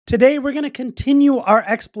Today, we're going to continue our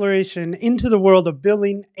exploration into the world of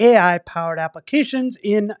building AI-powered applications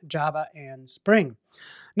in Java and Spring.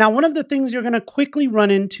 Now, one of the things you're going to quickly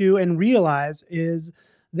run into and realize is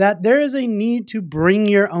that there is a need to bring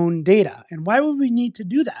your own data. And why would we need to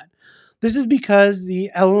do that? This is because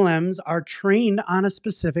the LLMs are trained on a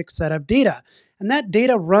specific set of data, and that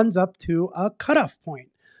data runs up to a cutoff point.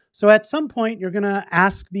 So at some point, you're going to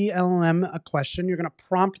ask the LLM a question. You're going to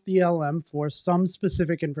prompt the LLM for some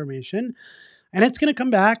specific information, and it's going to come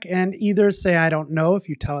back and either say, I don't know, if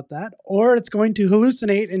you tell it that, or it's going to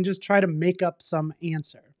hallucinate and just try to make up some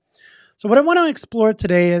answer. So what I want to explore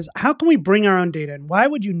today is how can we bring our own data, and why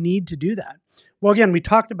would you need to do that? Well, again, we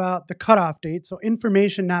talked about the cutoff date, so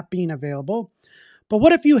information not being available. But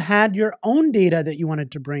what if you had your own data that you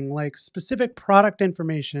wanted to bring, like specific product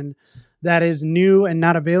information that is new and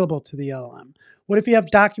not available to the LLM? What if you have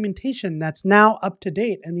documentation that's now up to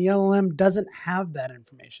date and the LLM doesn't have that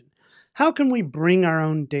information? How can we bring our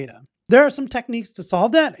own data? There are some techniques to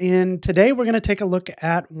solve that, and today we're going to take a look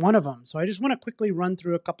at one of them. So I just want to quickly run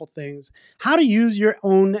through a couple things. How to use your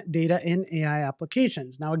own data in AI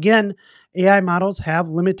applications. Now again, AI models have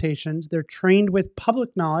limitations. They're trained with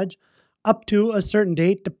public knowledge up to a certain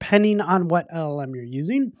date, depending on what LLM you're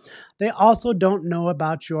using. They also don't know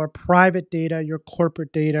about your private data, your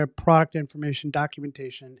corporate data, product information,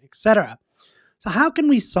 documentation, etc. So how can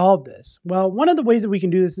we solve this? Well, one of the ways that we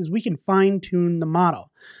can do this is we can fine-tune the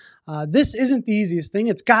model. This isn't the easiest thing.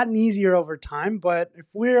 It's gotten easier over time, but if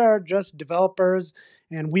we are just developers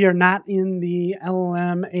and we are not in the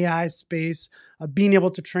LLM AI space of being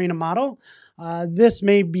able to train a model, this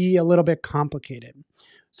may be a little bit complicated.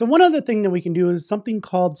 So one other thing that we can do is something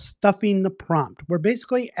called stuffing the prompt. We're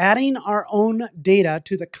basically adding our own data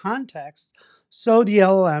to the context so the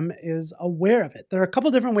LLM is aware of it. There are a couple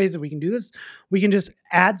different ways that we can do this. We can just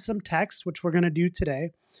add some text, which we're going to do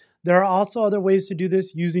today. There are also other ways to do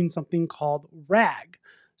this using something called RAG.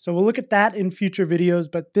 So we'll look at that in future videos,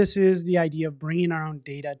 but this is the idea of bringing our own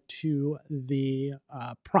data to the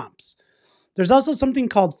prompts. There's also something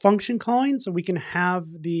called function calling. So we can have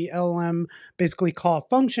the LLM basically call a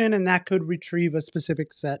function, and that could retrieve a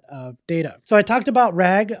specific set of data. So I talked about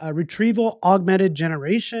RAG, retrieval augmented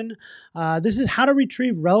generation. This is how to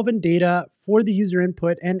retrieve relevant data for the user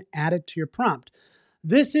input and add it to your prompt.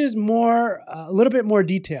 This is a little bit more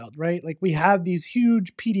detailed, right? Like we have these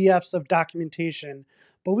huge PDFs of documentation,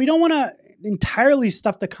 but we don't want to entirely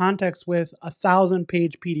stuff the context with a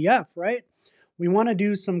 1,000-page PDF, right? We want to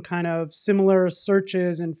do some kind of similar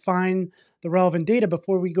searches and find the relevant data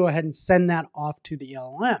before we go ahead and send that off to the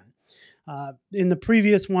LLM. In the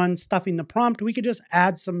previous one, stuffing the prompt, we could just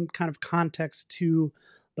add some kind of context to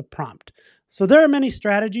the prompt. So there are many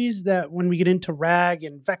strategies that when we get into RAG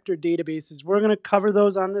and vector databases, we're going to cover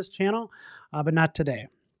those on this channel, but not today.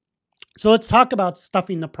 So let's talk about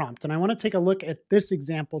stuffing the prompt. And I want to take a look at this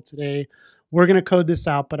example today. We're going to code this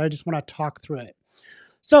out, but I just want to talk through it.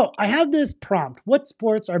 So I have this prompt. What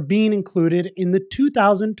sports are being included in the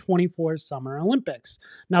 2024 Summer Olympics?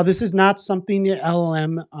 Now, this is not something the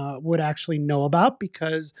LLM would actually know about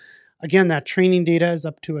because, again, that training data is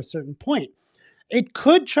up to a certain point. It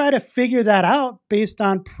could try to figure that out based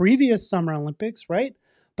on previous Summer Olympics, right?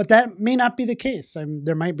 But that may not be the case.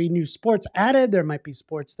 There might be new sports added. There might be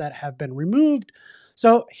sports that have been removed.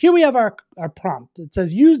 So here we have our prompt. It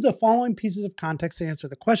says, use the following pieces of context to answer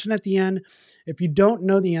the question at the end. If you don't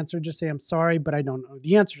know the answer, just say, I'm sorry, but I don't know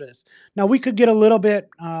the answer to this. Now, we could get a little bit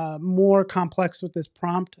more complex with this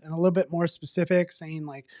prompt and a little bit more specific, saying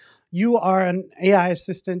like, you are an AI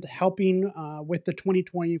assistant helping with the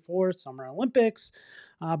 2024 Summer Olympics,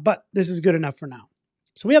 but this is good enough for now.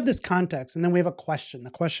 So we have this context, and then we have a question. The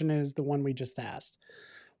question is the one we just asked.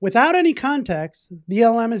 Without any context, the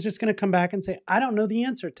LLM is just going to come back and say, I don't know the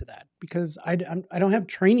answer to that because I don't have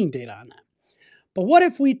training data on that. But what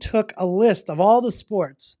if we took a list of all the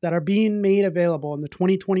sports that are being made available in the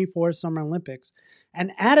 2024 Summer Olympics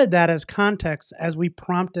and added that as context as we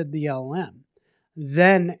prompted the LLM?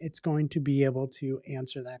 Then it's going to be able to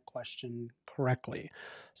answer that question correctly.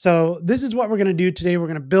 So this is what we're going to do today. We're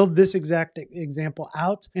going to build this exact example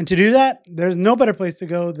out. And to do that, there's no better place to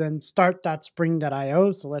go than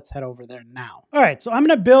start.spring.io. So let's head over there now. All right, so I'm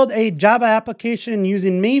going to build a Java application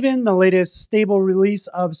using Maven, the latest stable release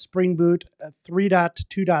of Spring Boot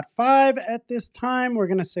 3.2.5 at this time. We're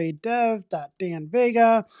going to say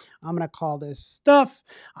dev.danvega. I'm going to call this stuff.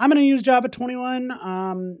 I'm going to use Java 21.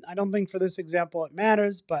 I don't think for this example it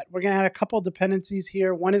matters, but we're going to add a couple dependencies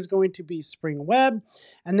here. One is going to be Spring Web,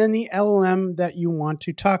 and then the LLM that you want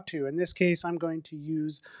to talk to. In this case, I'm going to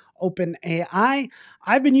use OpenAI.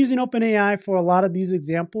 I've been using OpenAI for a lot of these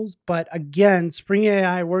examples, but again, Spring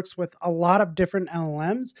AI works with a lot of different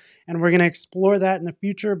LLMs, and we're going to explore that in the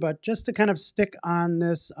future. But just to kind of stick on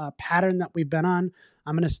this pattern that we've been on,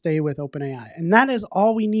 I'm going to stay with OpenAI. And that is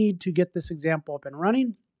all we need to get this example up and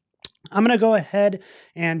running. I'm going to go ahead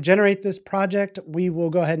and generate this project. We will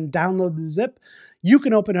go ahead and download the zip. You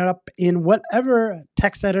can open it up in whatever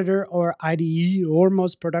text editor or IDE you're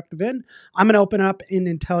most productive in. I'm going to open it up in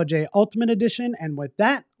IntelliJ Ultimate Edition. And with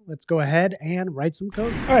that, let's go ahead and write some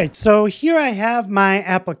code. All right, so here I have my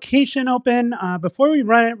application open. Before we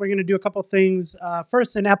run it, we're going to do a couple things.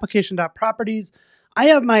 First, in application.properties, I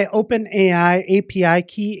have my OpenAI API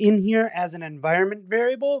key in here as an environment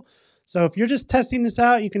variable. So if you're just testing this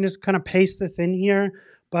out, you can just kind of paste this in here.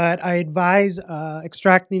 But I advise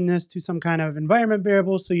extracting this to some kind of environment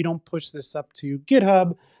variable so you don't push this up to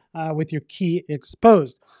GitHub with your key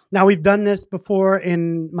exposed. Now, we've done this before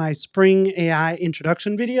in my Spring AI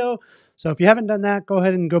introduction video. So if you haven't done that, go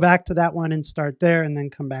ahead and go back to that one and start there and then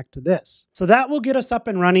come back to this. So that will get us up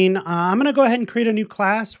and running. I'm going to go ahead and create a new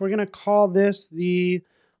class. We're going to call this the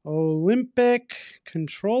Olympic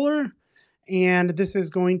controller. And this is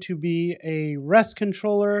going to be a REST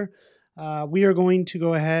controller. We are going to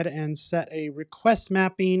go ahead and set a request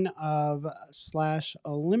mapping of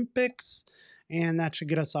 /Olympics, and that should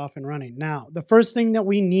get us off and running. Now, the first thing that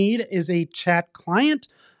we need is a chat client.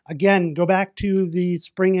 Again, go back to the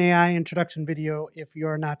Spring AI introduction video if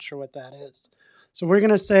you're not sure what that is. So we're going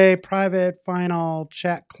to say private final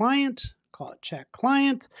chat client, call it chat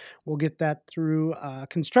client. We'll get that through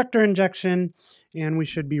constructor injection, and we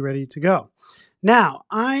should be ready to go. Now,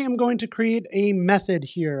 I am going to create a method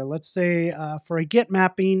here. Let's say for a get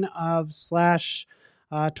mapping of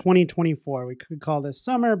 /2024. We could call this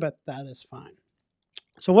summer, but that is fine.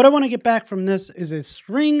 So what I want to get back from this is a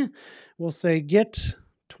string. We'll say get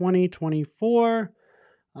 2024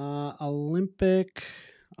 Olympic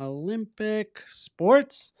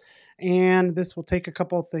sports. And this will take a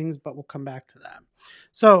couple of things, but we'll come back to that.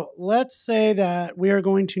 So let's say that we are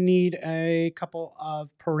going to need a couple of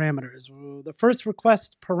parameters. The first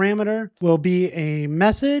request parameter will be a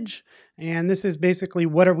message. And this is basically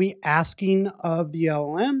what are we asking of the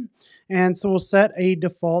LLM. And so we'll set a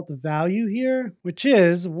default value here, which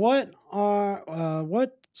is what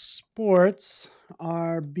sports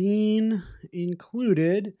are being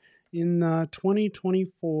included in the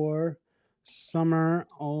 2024 Summer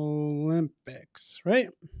Olympics, right?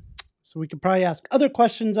 So we could probably ask other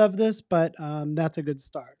questions of this, but that's a good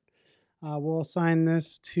start. We'll assign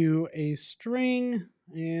this to a string,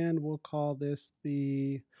 and we'll call this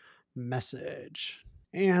the message.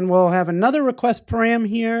 And we'll have another request param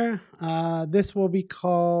here. This will be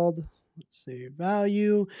called, let's see,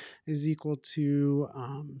 value is equal to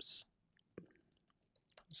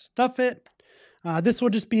stuff it. This will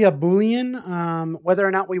just be a Boolean, whether or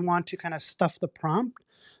not we want to kind of stuff the prompt.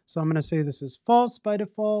 So I'm going to say this is false by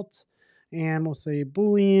default, and we'll say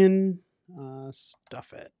Boolean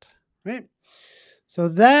stuff it, right? So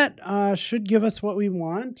that should give us what we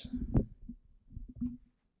want.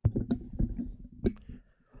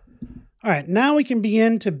 All right, now we can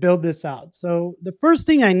begin to build this out. So the first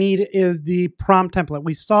thing I need is the prompt template.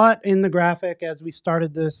 We saw it in the graphic as we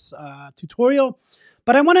started this tutorial.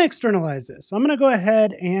 But I want to externalize this. So I'm going to go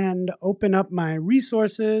ahead and open up my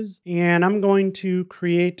resources, and I'm going to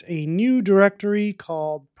create a new directory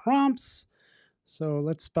called prompts. So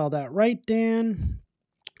let's spell that right, Dan.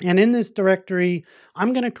 And in this directory,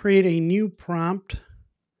 I'm going to create a new prompt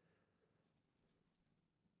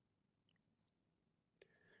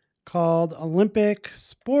called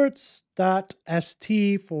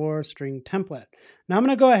olympicsports.st for string template. Now I'm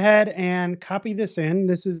going to go ahead and copy this in.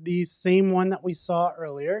 This is the same one that we saw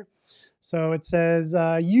earlier. So it says,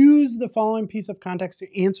 use the following piece of context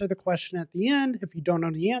to answer the question at the end. If you don't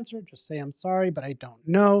know the answer, just say, I'm sorry, but I don't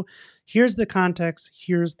know. Here's the context.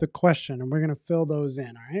 Here's the question. And we're going to fill those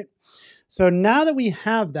in, all right? So now that we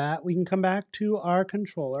have that, we can come back to our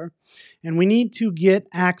controller, and we need to get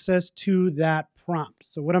access to that prompt.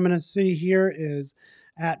 So what I'm going to see here is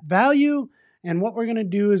at value. And what we're going to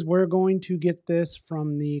do is we're going to get this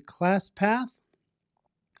from the class path.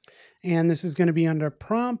 And this is going to be under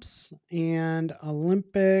prompts and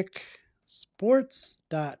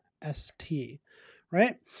olympicsports.st,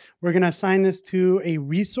 right? We're going to assign this to a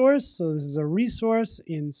resource. So this is a resource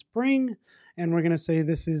in Spring. And we're going to say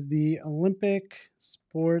this is the Olympic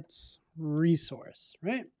sports resource,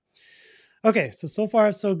 right? Okay, so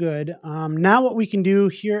far so good. Now what we can do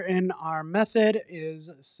here in our method is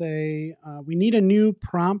say we need a new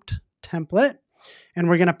prompt template, and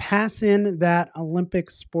we're going to pass in that Olympic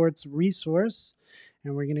sports resource.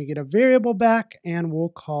 and we're going to get a variable back, and we'll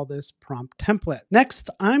call this prompt template. Next,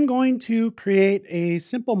 I'm going to create a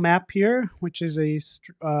simple map here, which is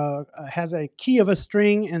has a key of a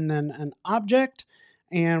string and then an object,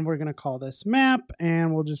 and we're going to call this map,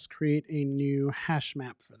 and we'll just create a new hash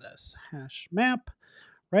map for this. Hash map,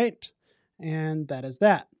 right? And that is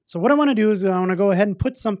that. So what I want to do is I want to go ahead and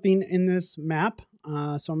put something in this map.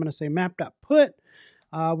 So I'm going to say map.put.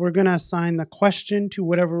 We're going to assign the question to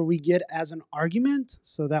whatever we get as an argument.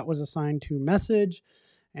 So that was assigned to message.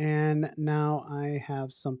 And now I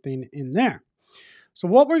have something in there. So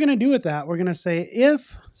what we're going to do with that, we're going to say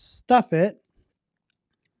if stuffIt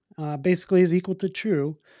basically is equal to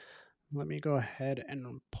true. Let me go ahead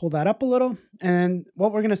and pull that up a little. And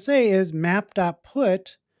what we're going to say is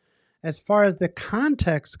map.put, as far as the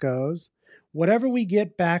context goes, whatever we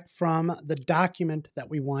get back from the document that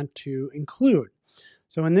we want to include.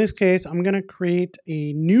 So in this case, I'm going to create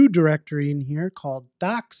a new directory in here called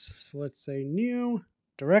docs. So let's say new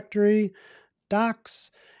directory, docs.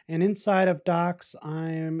 And inside of docs,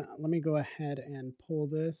 let me go ahead and pull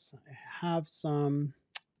this. I have some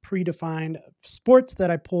predefined sports that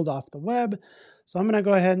I pulled off the web. So I'm going to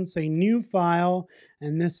go ahead and say new file.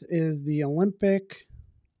 And this is the Olympic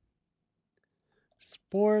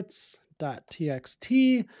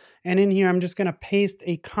sports.txt, and in here I'm just going to paste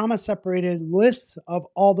a comma separated list of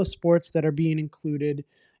all the sports that are being included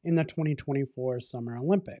in the 2024 Summer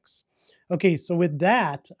Olympics. Okay, so with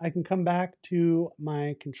that, I can come back to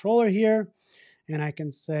my controller here and I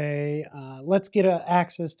can say, let's get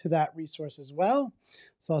access to that resource as well.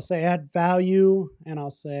 So I'll say add value and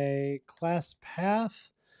I'll say class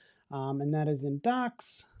path, and that is in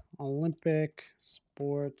docs, Olympic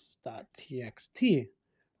sports.txt.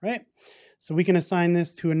 Right? So we can assign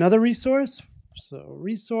this to another resource. So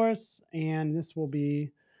resource, and this will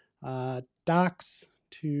be docs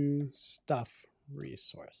to stuff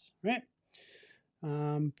resource, right?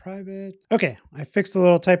 Private. Okay, I fixed a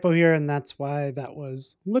little typo here, and that's why that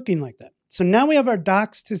was looking like that. So now we have our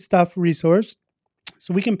docs to stuff resource.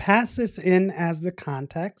 So we can pass this in as the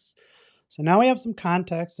context. So now we have some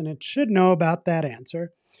context, and it should know about that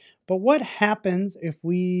answer. But what happens if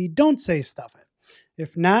we don't say stuff it?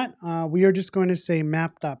 If not, we are just going to say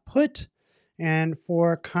map.put, and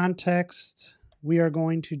for context, we are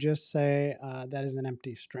going to just say that is an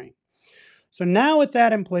empty string. So now with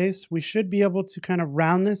that in place, we should be able to kind of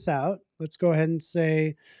round this out. Let's go ahead and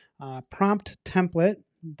say prompt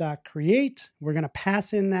template.create. We're going to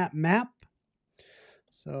pass in that map.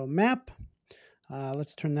 So map,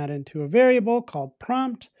 let's turn that into a variable called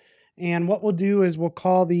prompt. And what we'll do is we'll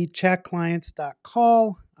call the chat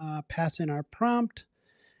clients.call, pass in our prompt.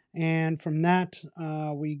 And from that,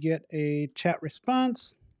 we get a chat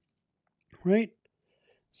response, right?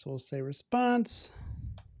 So we'll say response.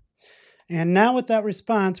 And now with that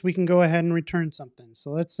response, we can go ahead and return something.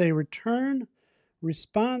 So let's say return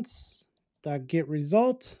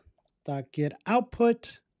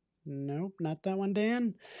response.getResult.getOutput. Nope, not that one,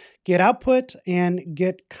 Dan. Get output and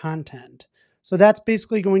get content. So that's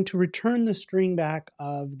basically going to return the string back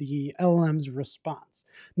of the LLM's response.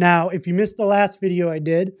 Now, if you missed the last video I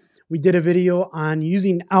did, we did a video on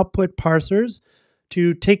using output parsers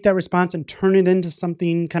to take that response and turn it into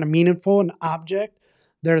something kind of meaningful, an object.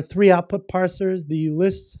 There are 3 output parsers, the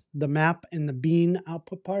list, the map, and the bean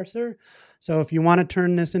output parser. So if you want to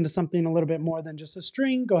turn this into something a little bit more than just a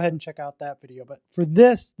string, go ahead and check out that video. But for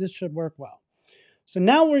this should work well. So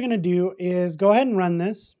now what we're going to do is go ahead and run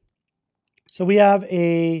this. So we have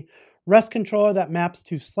a REST controller that maps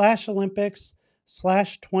to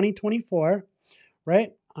 /Olympics/2024,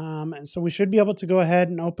 right? And so we should be able to go ahead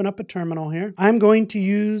and open up a terminal here. I'm going to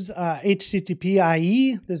use HTTP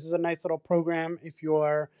IE. This is a nice little program. If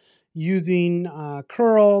you're using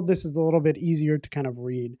curl, this is a little bit easier to kind of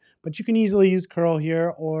read. But you can easily use curl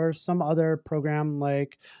here or some other program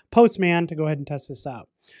like Postman to go ahead and test this out.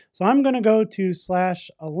 So I'm going to go to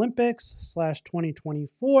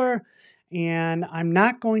 /Olympics/2024. And I'm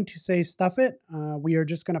not going to say stuff it. We are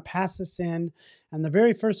just going to pass this in. And the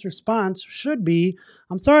very first response should be,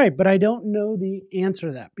 I'm sorry, but I don't know the answer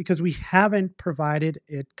to that because we haven't provided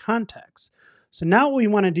it context. So now what we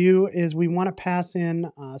want to do is we want to pass in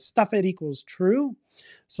stuff it equals true.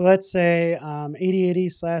 So let's say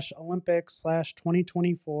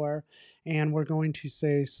 8080/Olympics/2024. And we're going to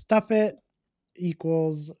say stuff it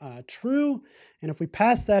equals true. And if we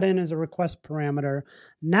pass that in as a request parameter,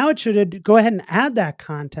 now it should go ahead and add that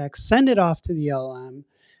context, send it off to the LLM,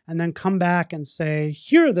 and then come back and say,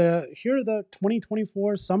 here are the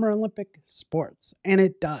 2024 Summer Olympic sports. And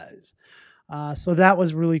it does. So that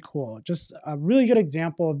was really cool. Just a really good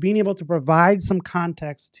example of being able to provide some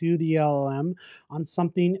context to the LLM on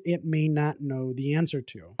something it may not know the answer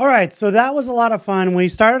to. All right, so that was a lot of fun. We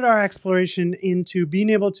started our exploration into being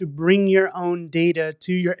able to bring your own data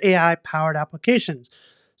to your AI-powered applications.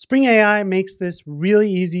 Spring AI makes this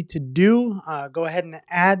really easy to do. Go ahead and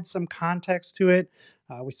add some context to it.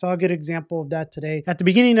 We saw a good example of that today. At the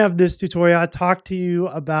beginning of this tutorial, I talked to you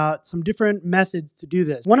about some different methods to do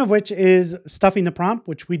this. One of which is stuffing the prompt,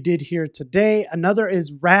 which we did here today. Another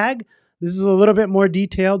is RAG. This is a little bit more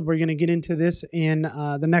detailed. We're going to get into this in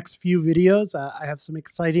the next few videos. I have some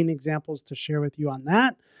exciting examples to share with you on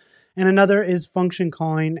that. And another is function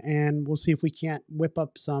calling, and we'll see if we can't whip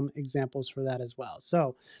up some examples for that as well.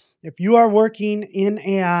 So if you are working in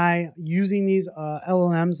AI using these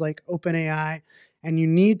LLMs like OpenAI, and you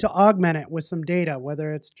need to augment it with some data,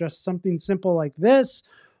 whether it's just something simple like this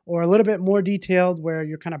or a little bit more detailed where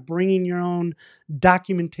you're kind of bringing your own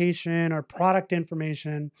documentation or product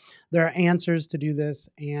information, there are answers to do this.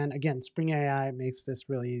 And again, Spring AI makes this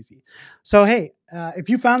really easy. So hey, if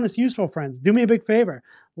you found this useful, friends, do me a big favor.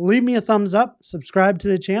 Leave me a thumbs up, subscribe to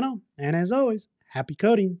the channel, and as always, happy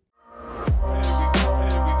coding.